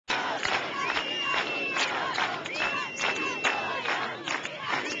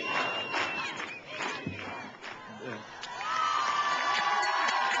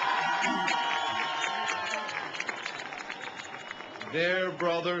Dear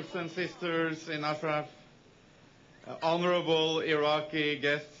brothers and sisters in Ashraf, honorable Iraqi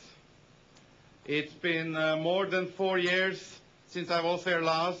guests, it's been more than 4 years since I was here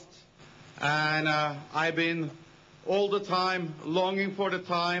last, and I've been all the time longing for the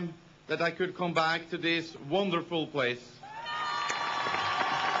time that I could come back to this wonderful place.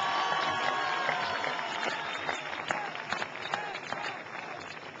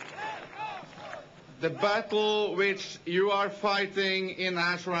 The battle which you are fighting in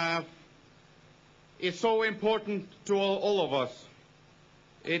Ashraf is so important to all of us.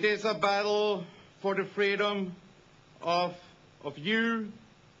 It is a battle for the freedom of you,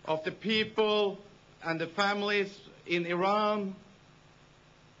 of the people and the families in Iran,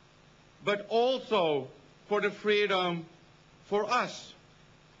 but also for the freedom for us.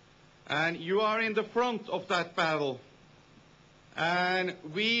 And you are in the front of that battle. And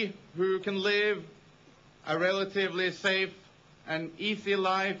we who can live a relatively safe and easy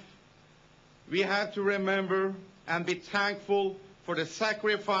life, we have to remember and be thankful for the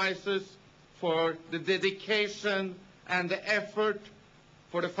sacrifices, for the dedication and the effort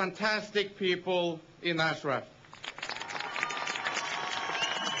for the fantastic people in Ashraf.